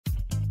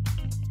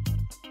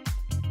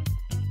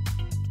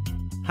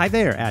Hi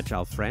there,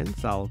 Agile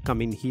friends. I'll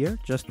come in here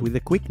just with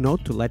a quick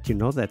note to let you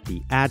know that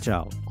the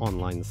Agile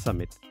Online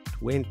Summit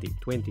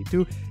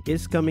 2022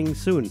 is coming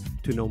soon.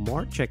 To know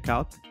more, check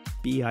out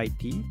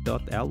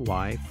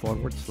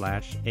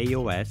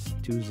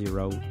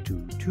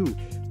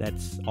bit.ly/AOS2022.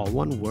 That's all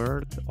one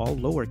word, all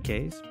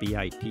lowercase,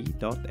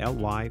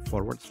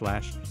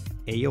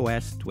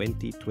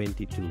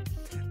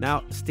 bit.ly/AOS2022.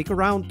 Now, stick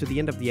around to the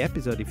end of the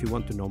episode if you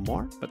want to know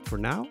more, but for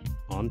now,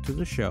 on to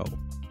the show.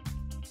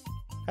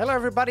 Hello,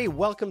 everybody.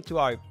 Welcome to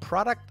our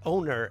Product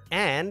Owner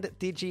and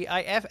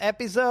TGIF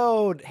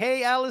episode.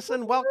 Hey,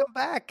 Allison, welcome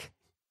back.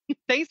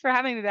 Thanks for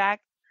having me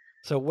back.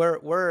 So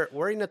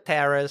we're in a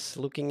terrace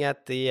looking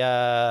at the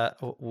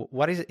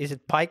what is it? Is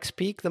it Pikes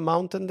Peak, the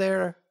mountain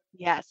there?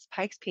 Yes,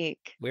 Pikes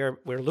Peak. We're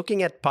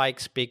looking at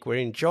Pikes Peak. We're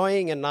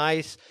enjoying a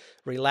nice,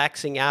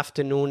 relaxing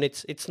afternoon.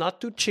 It's not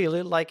too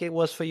chilly like it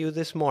was for you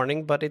this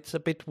morning, but it's a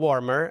bit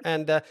warmer.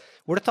 And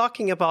we're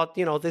talking about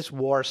these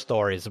war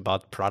stories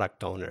about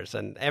product owners,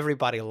 and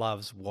everybody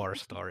loves war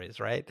stories,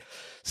 right?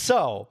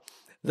 So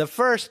the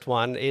first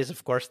one is,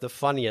 of course, the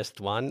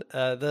funniest one.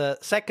 The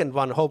second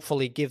one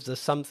hopefully gives us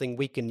something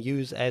we can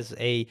use as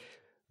a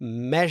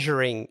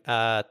measuring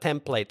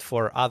template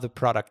for other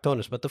product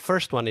owners. But the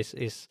first one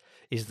is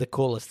the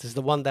coolest, is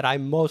the one that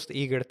I'm most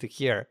eager to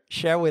hear.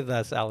 Share with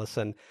us,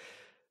 Allison,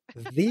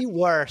 the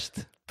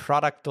worst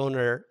product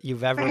owner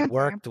you've ever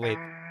worked with.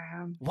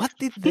 What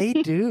did they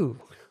do?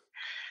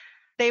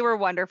 They were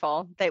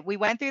wonderful. We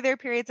went through their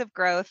periods of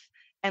growth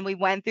and we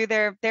went through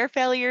their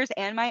failures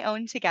and my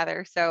own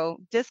together.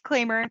 So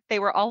disclaimer, they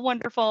were all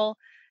wonderful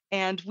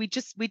and we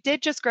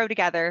did just grow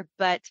together,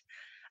 but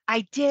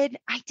I did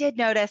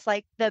notice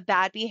like the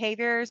bad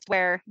behaviors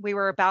where we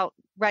were about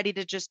ready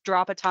to just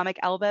drop atomic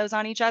elbows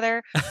on each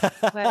other.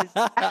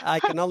 I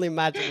can only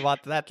imagine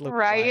what that looked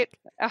right? like.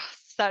 Oh,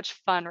 such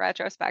fun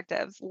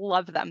retrospectives.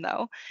 Love them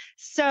though.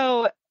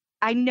 So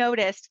I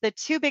noticed the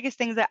two biggest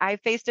things that I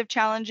faced with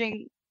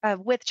challenging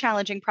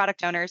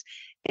product owners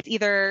is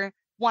either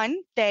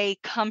one, they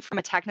come from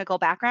a technical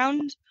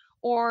background,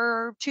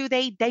 or two,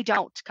 they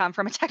don't come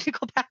from a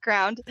technical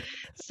background.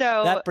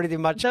 So that pretty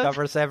much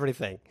covers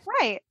everything.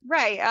 Right.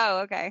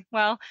 Oh, okay.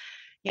 Well,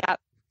 yeah.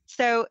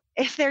 So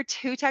if they're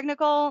too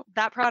technical,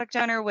 that product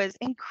owner was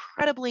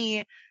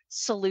incredibly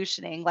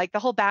solutioning. Like the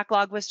whole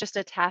backlog was just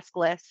a task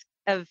list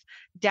of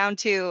down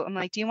to, I'm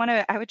like,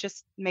 I would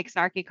just make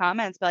snarky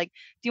comments, but like,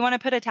 do you want to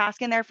put a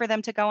task in there for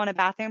them to go on a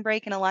bathroom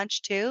break and a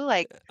lunch too?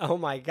 Like, oh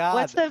my God.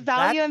 What's the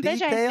value and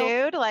vision,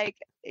 detailed? dude? Like,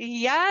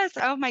 yes.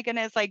 Oh my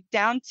goodness. Like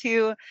down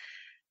to,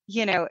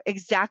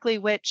 exactly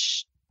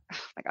which, oh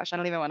my gosh, I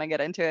don't even want to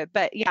get into it,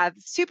 but yeah,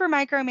 super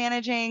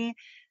micromanaging.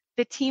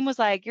 The team was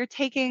like, you're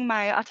taking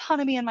my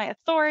autonomy and my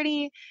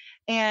authority,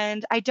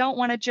 and I don't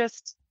want to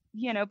just,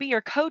 be your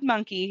code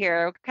monkey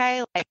here.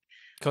 Okay. Like,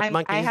 Code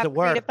monkey is the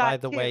word, by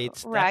the way.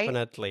 It's right?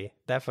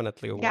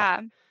 definitely a word. Yeah,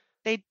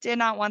 they did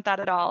not want that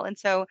at all. And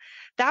so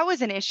that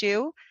was an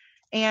issue.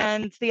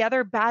 And the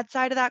other bad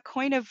side of that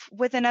coin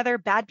with another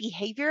bad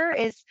behavior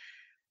is,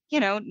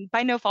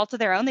 by no fault of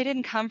their own, they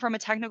didn't come from a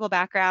technical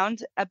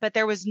background, but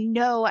there was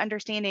no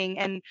understanding.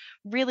 And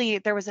really,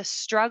 there was a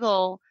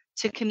struggle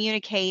to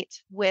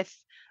communicate with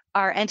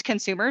our end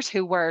consumers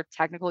who were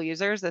technical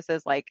users. This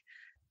is like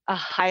a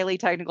highly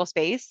technical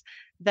space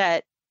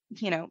that,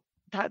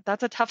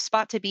 that's a tough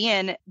spot to be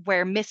in,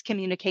 where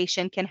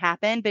miscommunication can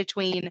happen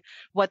between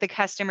what the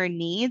customer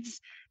needs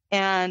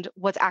and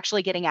what's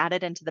actually getting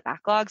added into the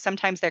backlog.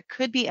 Sometimes there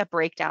could be a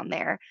breakdown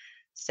there.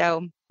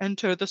 So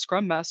enter the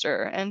Scrum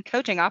Master and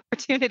coaching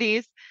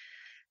opportunities.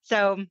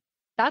 So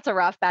that's a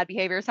rough bad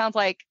behavior. Sounds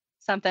like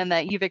something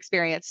that you've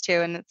experienced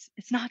too. And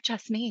it's not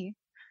just me.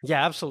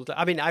 Yeah, absolutely.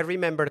 I mean, I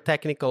remember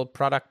technical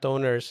product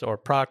owners, or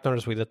product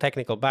owners with a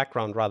technical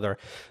background rather,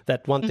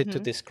 that wanted to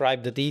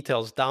describe the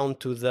details down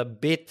to the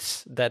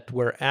bits that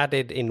were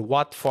added in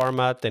what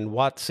format and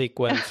what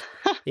sequence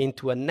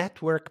into a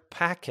network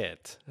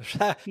packet.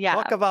 Yeah.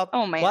 Talk about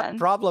what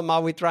problem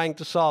are we trying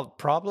to solve?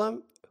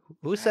 Problem?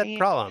 Who said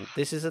problem?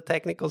 This is a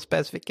technical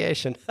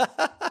specification.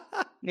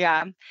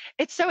 Yeah.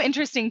 It's so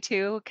interesting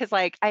too, because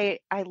like I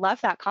love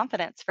that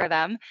confidence for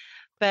them.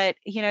 But,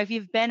 if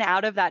you've been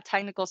out of that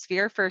technical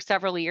sphere for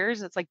several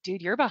years, it's like,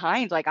 dude, you're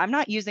behind. Like, I'm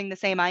not using the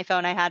same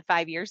iPhone I had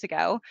 5 years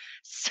ago.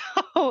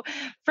 So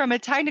from a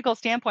technical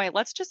standpoint,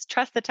 let's just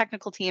trust the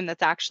technical team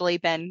that's actually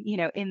been,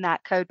 in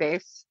that code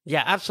base.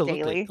 Yeah,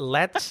 absolutely. Daily.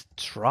 Let's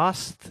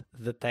trust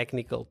the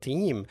technical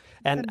team.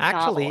 And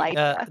actually,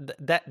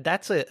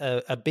 that's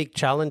a big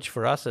challenge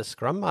for us as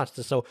Scrum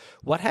Masters. So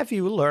what have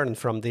you learned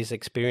from these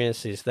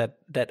experiences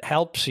that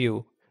helps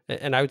you?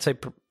 And I would say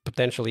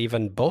potentially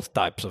even both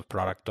types of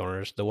product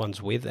owners, the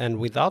ones with and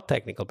without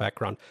technical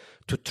background,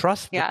 to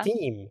trust the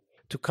team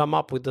to come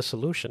up with the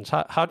solutions.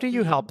 How do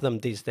you help them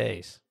these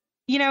days?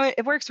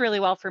 It works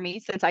really well for me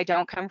since I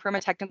don't come from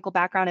a technical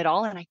background at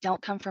all, and I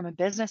don't come from a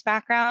business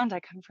background. I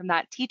come from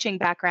that teaching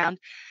background.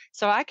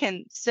 So I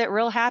can sit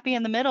real happy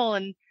in the middle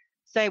and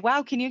say,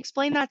 wow, can you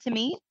explain that to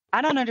me?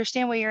 I don't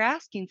understand what you're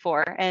asking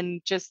for. And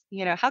just,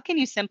 how can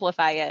you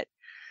simplify it?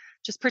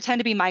 just pretend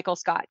to be Michael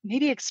Scott.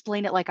 Maybe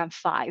explain it like I'm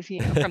 5,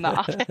 from the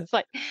office.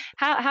 Like,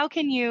 how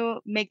can you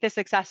make this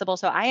accessible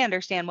so I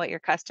understand what your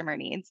customer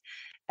needs?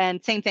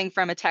 And same thing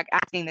from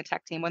asking the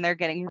tech team when they're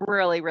getting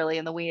really, really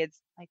in the weeds.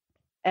 Like,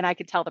 and I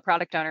could tell the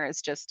product owner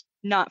is just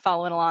not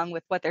following along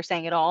with what they're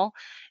saying at all.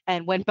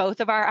 And when both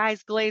of our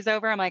eyes glaze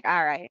over, I'm like,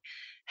 all right,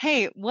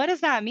 hey, what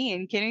does that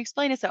mean? Can you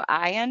explain it so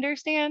I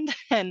understand?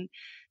 And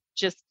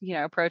just,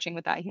 approaching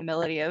with that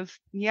humility of,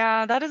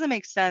 yeah, that doesn't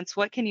make sense.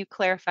 What can you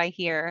clarify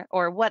here?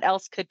 Or what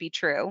else could be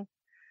true?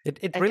 It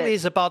If really it,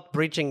 is about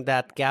bridging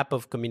that gap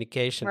of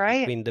communication right,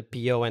 between the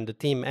PO and the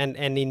team. And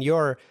in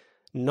your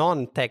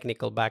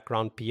non-technical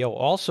background, PO,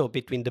 also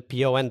between the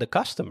PO and the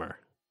customer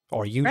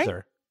or right?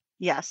 user.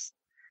 Yes.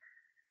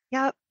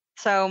 Yep.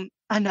 So you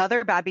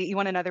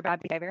want another bad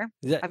behavior?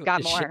 I've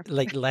got more.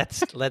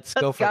 Let's Let's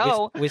go for it.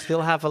 go. We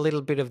still have a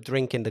little bit of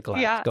drink in the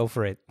glass. Yeah. Go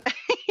for it.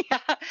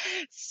 Yeah.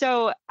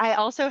 So I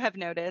also have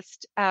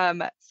noticed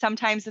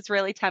sometimes it's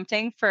really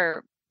tempting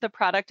for the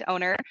product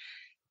owner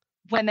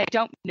when they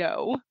don't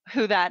know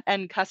who that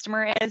end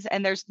customer is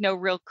and there's no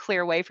real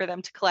clear way for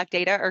them to collect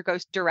data or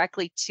goes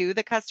directly to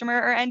the customer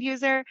or end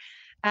user.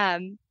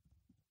 Um,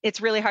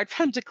 it's really hard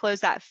for them to close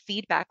that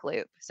feedback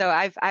loop. So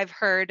I've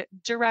heard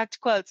direct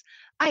quotes,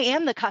 "I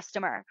am the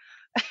customer,"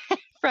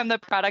 from the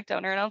product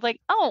owner. And I was like,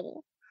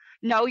 oh,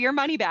 no, you're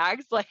money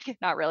bags. Like,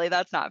 not really.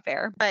 That's not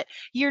fair. But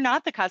you're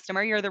not the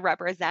customer. You're the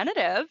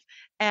representative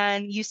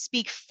and you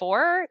speak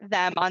for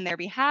them on their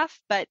behalf.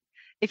 But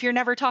if you're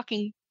never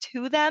talking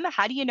to them,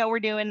 how do you know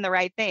we're doing the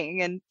right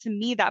thing? And to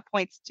me, that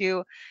points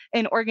to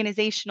an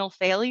organizational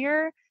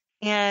failure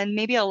and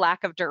maybe a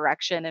lack of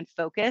direction and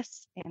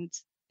focus. And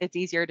it's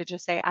easier to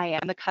just say, I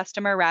am the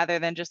customer rather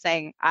than just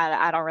saying,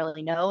 I don't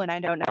really know and I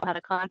don't know how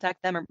to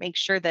contact them or make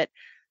sure that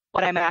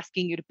what I'm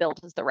asking you to build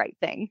is the right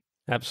thing.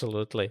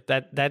 Absolutely.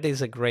 That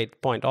is a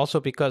great point. Also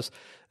because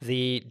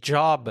the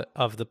job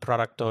of the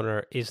product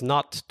owner is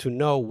not to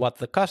know what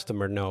the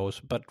customer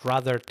knows, but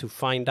rather to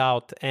find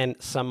out and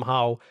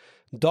somehow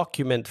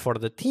document for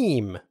the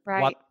team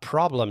Right. what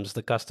problems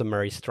the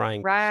customer is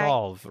trying to Right.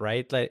 solve,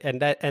 right? And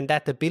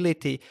that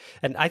ability,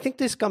 and I think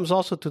this comes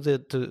also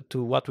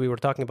to what we were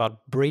talking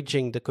about,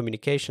 bridging the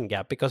communication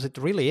gap, because it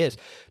really is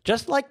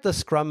just like the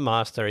Scrum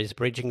Master is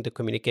bridging the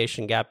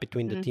communication gap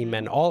between the team Mm-hmm.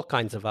 and all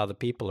kinds of other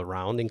people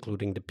around,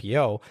 including the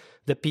PO.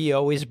 The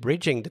PO is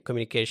bridging the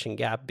communication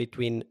gap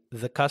between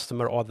the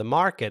customer or the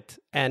market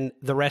and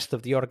the rest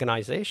of the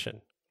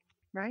organization.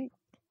 Right.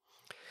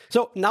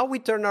 So now we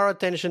turn our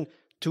attention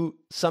to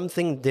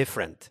something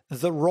different,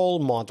 the role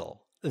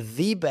model,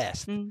 the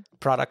best Mm.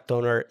 product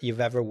owner you've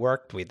ever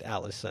worked with,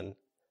 Allison.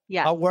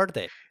 Yes. How were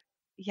they?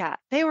 Yeah.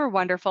 They were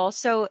wonderful.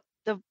 So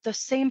the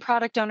same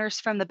product owners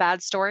from the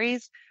bad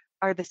stories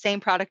are the same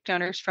product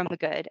owners from the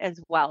good as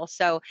well.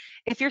 So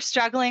if you're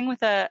struggling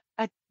with a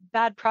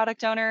bad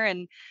product owner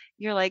and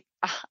you're like,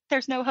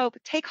 there's no hope,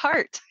 take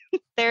heart.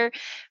 There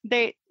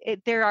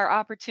are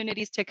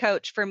opportunities to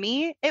coach. For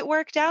me, it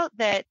worked out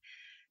that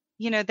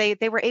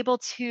they were able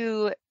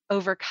to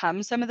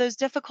overcome some of those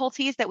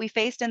difficulties that we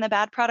faced in the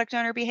bad product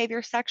owner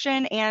behavior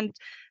section, and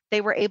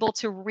they were able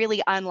to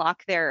really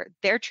unlock their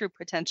true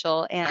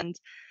potential and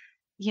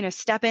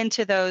step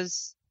into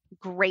those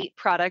great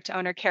product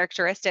owner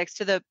characteristics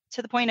to the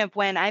point of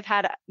when I've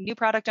had new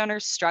product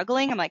owners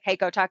struggling, I'm like, hey,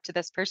 go talk to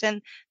this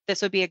person.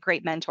 This would be a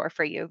great mentor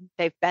for you.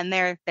 They've been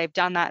there, they've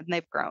done that, and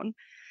they've grown.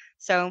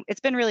 So it's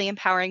been really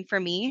empowering for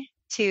me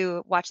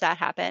to watch that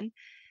happen.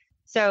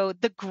 So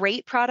the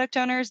great product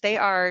owners, they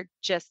are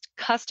just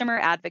customer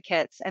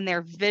advocates and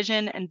they're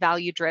vision and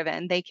value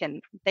driven. They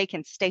can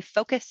stay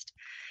focused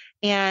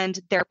and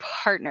they're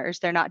partners.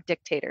 They're not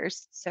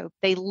dictators. So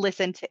they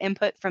listen to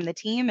input from the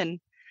team and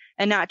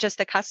not just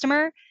the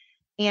customer.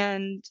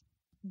 And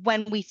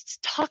when we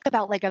talk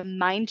about like a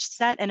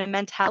mindset and a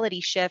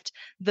mentality shift,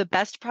 the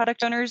best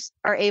product owners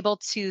are able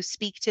to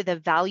speak to the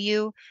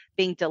value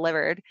being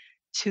delivered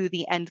to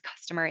the end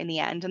customer in the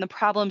end and the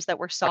problems that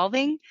we're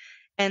solving.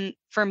 And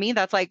for me,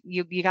 that's like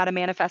you got a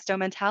manifesto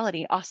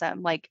mentality.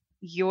 Awesome. Like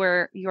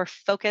you're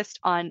focused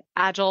on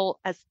agile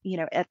as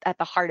at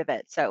the heart of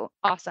it. So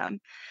awesome.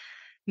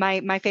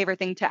 My favorite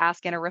thing to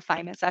ask in a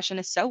refinement session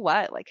is, so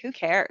what? Like, who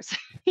cares?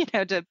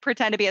 To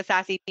pretend to be a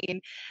sassy teen.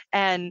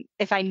 And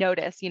if I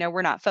notice,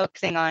 we're not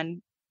focusing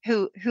on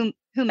who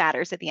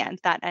matters at the end,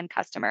 that end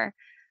customer.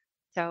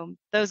 So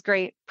those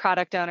great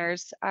product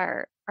owners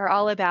are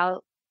all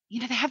about,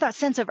 they have that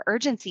sense of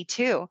urgency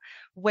too,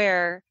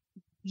 where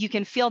you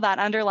can feel that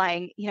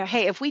underlying,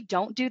 hey, if we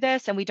don't do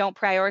this and we don't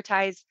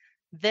prioritize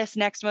this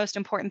next most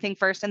important thing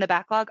first in the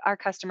backlog, our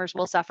customers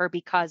will suffer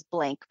because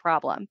blank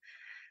problem.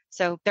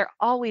 So they're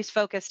always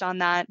focused on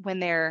that when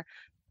they're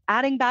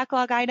adding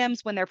backlog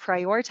items, when they're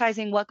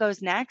prioritizing what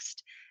goes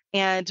next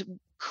and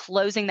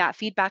closing that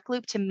feedback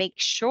loop to make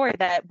sure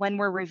that when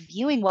we're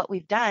reviewing what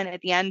we've done at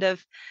the end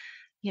of,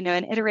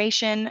 an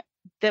iteration,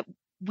 that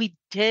we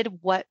did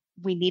what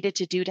we needed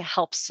to do to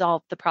help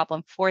solve the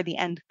problem for the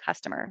end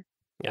customer.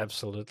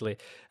 Absolutely.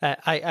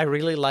 I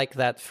really like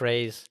that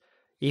phrase.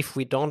 If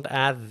we don't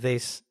add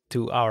this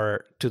to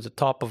the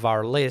top of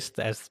our list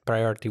as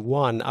priority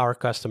one, our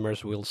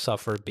customers will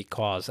suffer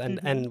because.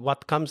 And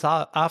what comes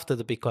out after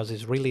the because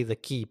is really the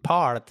key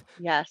part.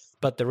 Yes.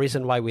 But the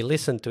reason why we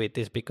listen to it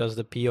is because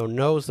the PO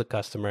knows the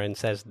customer and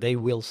says they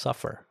will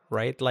suffer,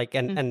 right? Like,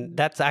 and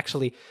that's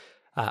actually,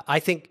 I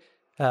think,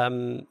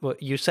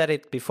 you said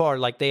it before,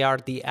 like they are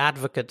the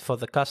advocate for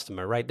the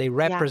customer, right? They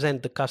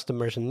represent the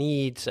customer's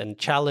needs and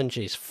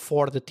challenges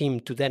for the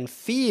team to then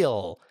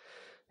feel,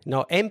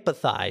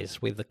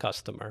 empathize with the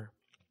customer.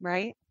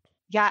 Right.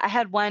 Yeah. I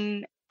had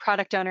one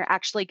product owner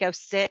actually go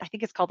sit, I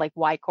think it's called like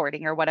Y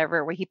cording or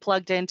whatever, where he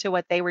plugged into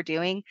what they were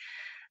doing.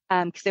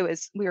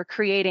 Because we were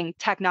creating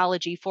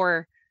technology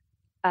for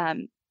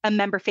a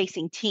member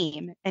facing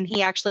team. And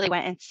he actually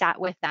went and sat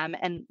with them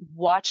and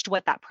watched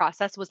what that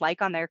process was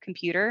like on their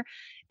computer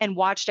and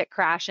watched it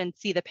crash and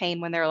see the pain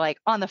when they're like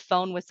on the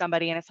phone with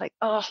somebody. And it's like,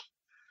 oh,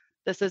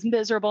 this is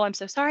miserable. I'm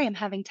so sorry. I'm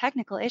having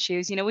technical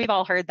issues. We've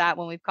all heard that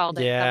when we've called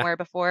it somewhere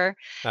before.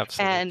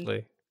 Absolutely.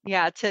 And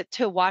yeah,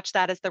 to watch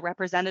that as the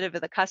representative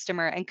of the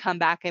customer and come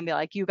back and be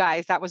like, you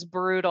guys, that was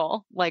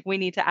brutal. Like, we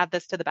need to add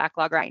this to the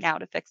backlog right now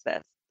to fix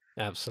this.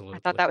 Absolutely. I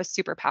thought that was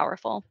super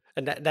powerful.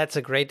 And that's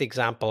a great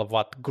example of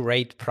what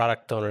great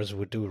product owners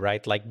would do,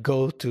 right? Like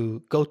go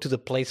to the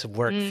place of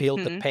work, feel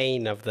the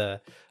pain of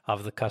the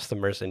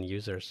customers and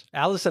users.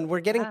 Allison, we're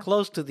getting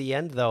close to the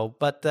end though,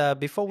 but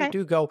before we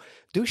do go,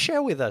 do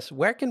share with us,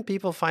 where can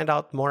people find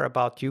out more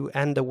about you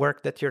and the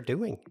work that you're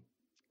doing?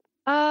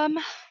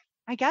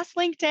 I guess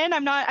LinkedIn.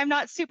 I'm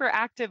not super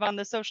active on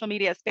the social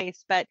media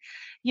space, but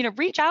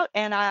reach out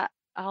and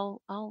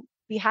I'll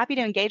be happy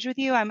to engage with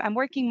you. I'm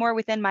working more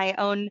within my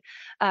own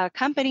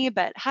company,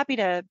 but happy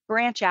to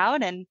branch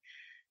out and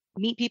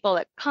meet people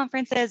at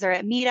conferences or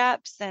at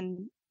meetups.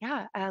 And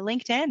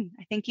LinkedIn.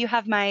 I think you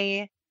have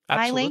my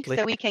link,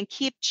 so we can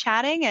keep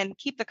chatting and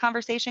keep the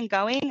conversation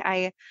going.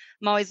 I'm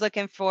always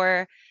looking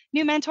for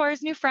new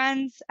mentors, new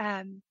friends,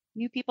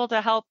 new people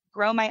to help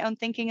grow my own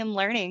thinking and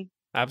learning.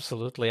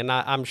 Absolutely. And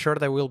I'm sure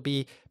there will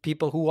be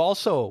people who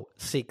also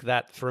seek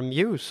that from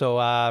you. So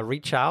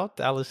reach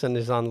out. Allison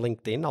is on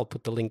LinkedIn. I'll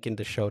put the link in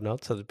the show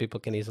notes so that people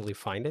can easily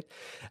find it.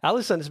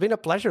 Allison, it's been a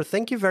pleasure.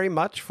 Thank you very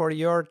much for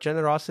your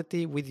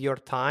generosity with your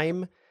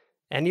time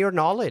and your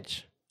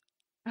knowledge.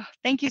 Oh,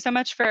 thank you so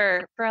much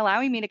for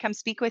allowing me to come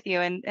speak with you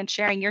and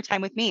sharing your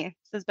time with me.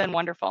 This has been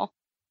wonderful.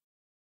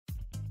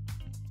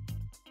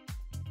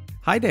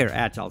 Hi there,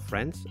 Agile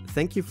friends.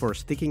 Thank you for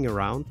sticking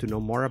around to know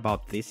more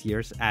about this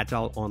year's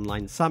Agile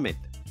Online Summit.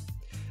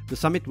 The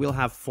summit will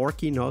have 4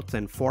 keynotes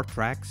and 4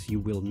 tracks you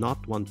will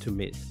not want to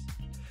miss.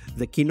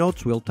 The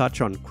keynotes will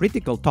touch on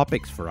critical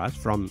topics for us,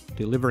 from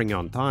delivering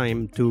on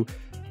time to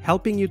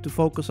helping you to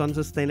focus on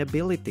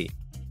sustainability.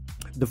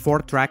 The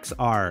 4 tracks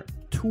are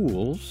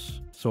tools,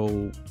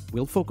 so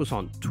we'll focus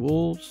on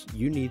tools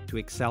you need to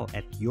excel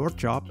at your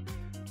job,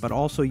 but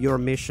also your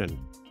mission.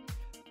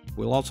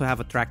 We'll also have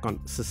a track on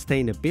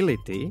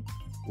sustainability,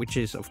 which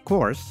is, of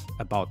course,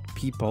 about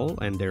people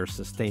and their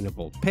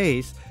sustainable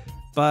pace,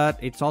 but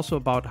it's also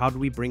about how do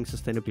we bring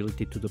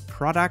sustainability to the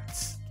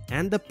products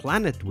and the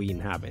planet we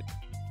inhabit.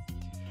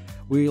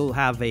 We'll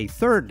have a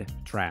 3rd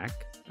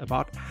track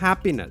about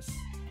happiness,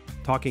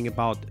 talking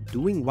about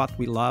doing what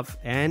we love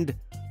and,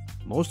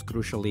 most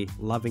crucially,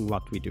 loving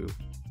what we do.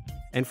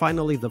 And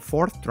finally, the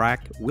 4th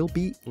track will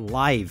be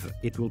live.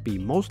 It will be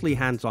mostly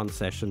hands-on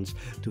sessions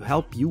to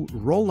help you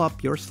roll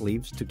up your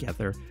sleeves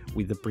together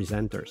with the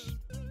presenters.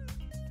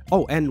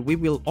 Oh, and we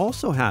will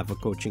also have a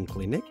coaching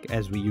clinic,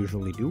 as we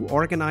usually do,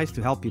 organized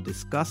to help you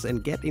discuss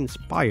and get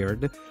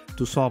inspired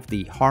to solve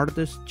the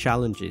hardest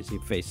challenges you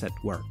face at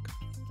work.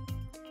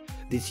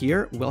 This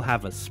year, we'll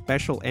have a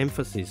special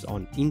emphasis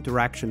on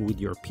interaction with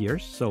your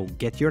peers, so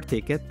get your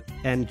ticket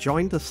and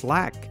join the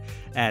Slack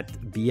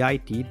at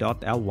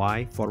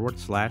bit.ly/AOS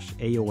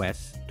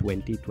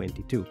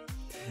 2022.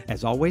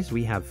 As always,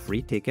 we have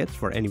free tickets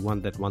for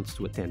anyone that wants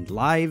to attend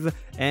live,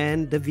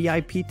 and the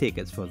VIP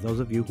tickets for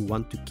those of you who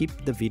want to keep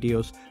the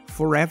videos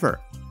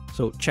forever.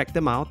 So check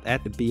them out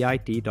at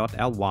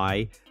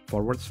bit.ly/AOS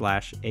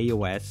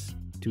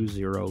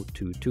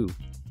 2022.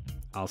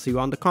 I'll see you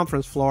on the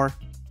conference floor.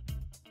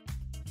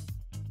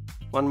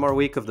 One more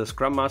week of the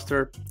Scrum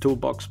Master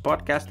Toolbox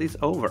podcast is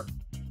over.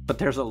 But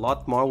there's a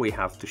lot more we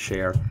have to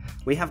share.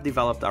 We have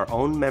developed our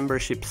own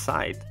membership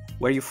site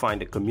where you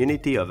find a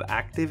community of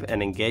active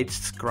and engaged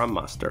Scrum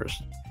Masters.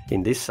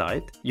 In this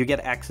site, you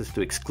get access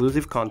to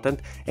exclusive content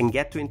and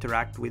get to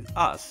interact with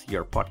us,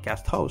 your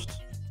podcast hosts,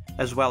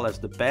 as well as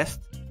the best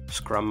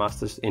Scrum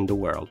Masters in the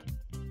world.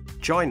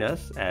 Join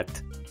us at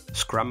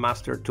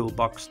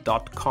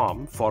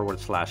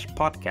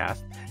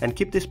scrummastertoolbox.com/podcast and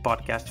keep this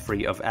podcast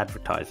free of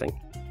advertising.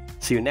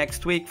 See you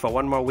next week for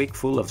one more week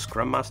full of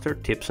Scrum Master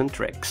tips and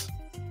tricks.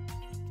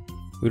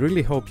 We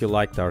really hope you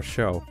liked our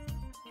show.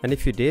 And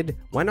if you did,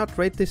 why not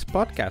rate this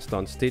podcast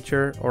on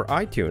Stitcher or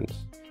iTunes?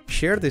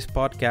 Share this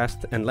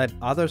podcast and let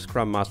other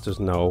Scrum Masters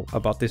know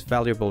about this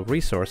valuable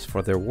resource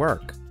for their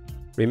work.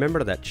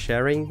 Remember that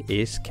sharing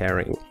is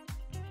caring.